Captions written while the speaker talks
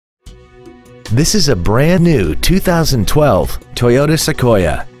This is a brand new 2012 Toyota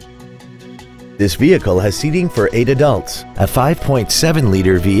Sequoia. This vehicle has seating for 8 adults, a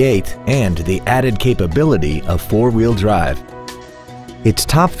 5.7-liter V8, and the added capability of 4-wheel drive. Its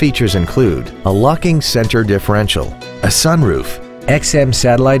top features include a locking center differential, a sunroof, XM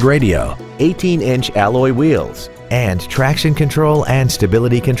satellite radio, 18-inch alloy wheels, and traction control and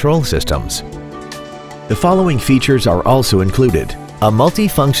stability control systems. The following features are also included: a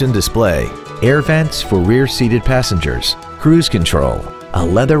multi-function display, air vents for rear-seated passengers, cruise control, a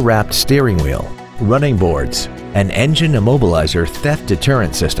leather-wrapped steering wheel, running boards, an engine immobilizer theft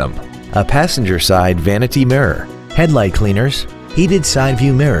deterrent system, a passenger side vanity mirror, headlight cleaners, heated side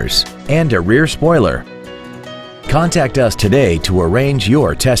view mirrors, and a rear spoiler. Contact us today to arrange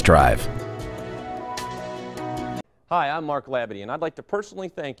your test drive. Hi, I'm Mark Labadie, and I'd like to personally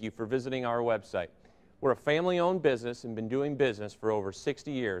thank you for visiting our website. We're a family-owned business and been doing business for over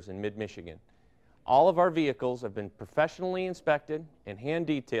 60 years in mid-Michigan. All of our vehicles have been professionally inspected and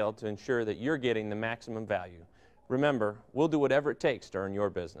hand-detailed to ensure that you're getting the maximum value. Remember, we'll do whatever it takes to earn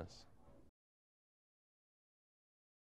your business.